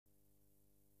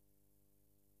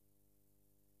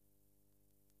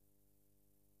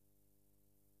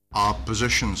our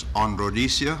positions on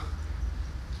Rhodesia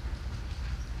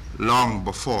long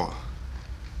before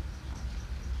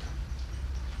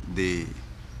the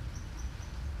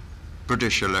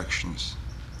British elections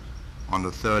on the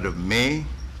 3rd of May.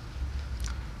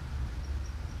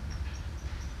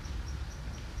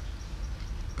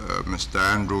 Mr.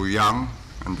 Andrew Young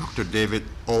and Dr. David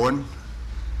Owen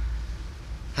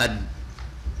had,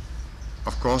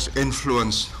 of course,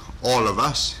 influenced all of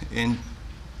us in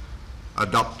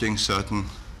adopting certain.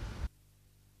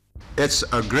 It's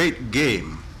a great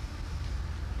game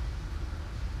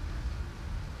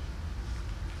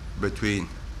between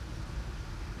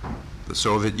the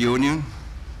Soviet Union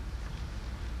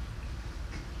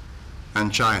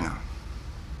and China.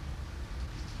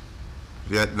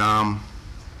 Vietnam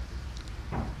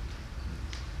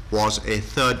was a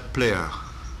third player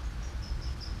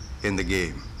in the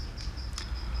game.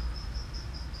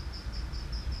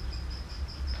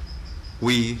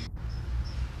 We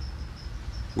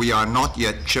are not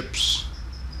yet chips.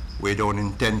 We don't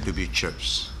intend to be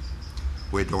chips.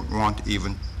 We don't want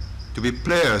even to be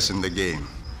players in the game.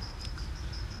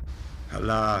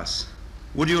 Alas,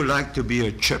 would you like to be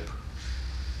a chip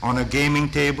on a gaming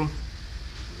table?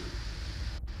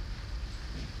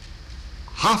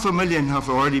 500,000 have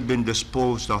already been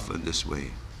disposed of in this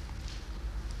way.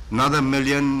 Another 1.25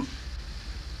 million.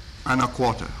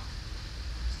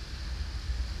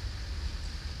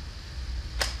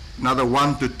 Another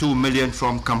 1 to 2 million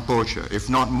from Cambodia, if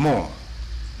not more.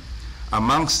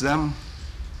 Amongst them,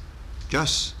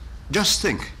 just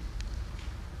think.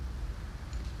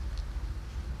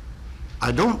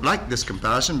 I don't like this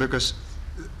comparison because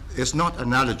it's not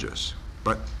analogous,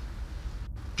 but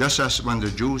just as when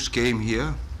the Jews came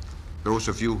here, those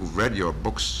of you who've read your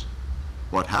books,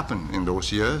 what happened in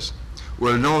those years,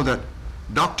 will know that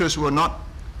doctors were not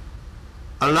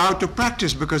allowed to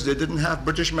practice because they didn't have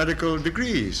British medical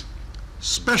degrees.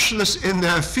 Specialists in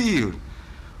their field.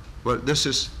 Well, this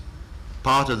is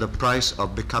part of the price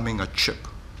of becoming a chip.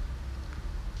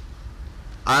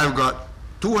 I've got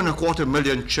 2.25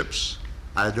 million chips.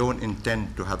 I don't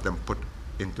intend to have them put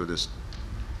into this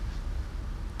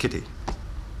kitty.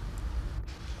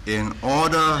 In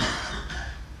order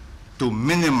to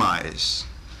minimize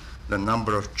the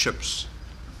number of chips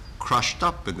crushed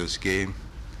up in this game,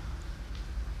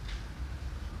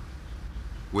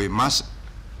 we must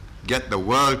get the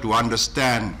world to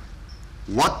understand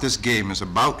what this game is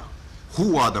about,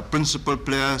 who are the principal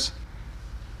players,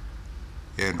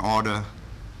 in order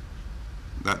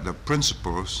that the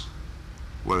principals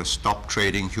will stop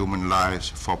trading human lives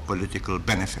for political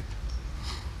benefit.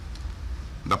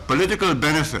 The political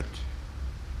benefit,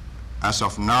 as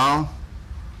of now,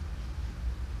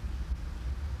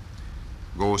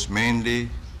 goes mainly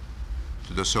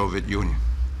to the Soviet Union.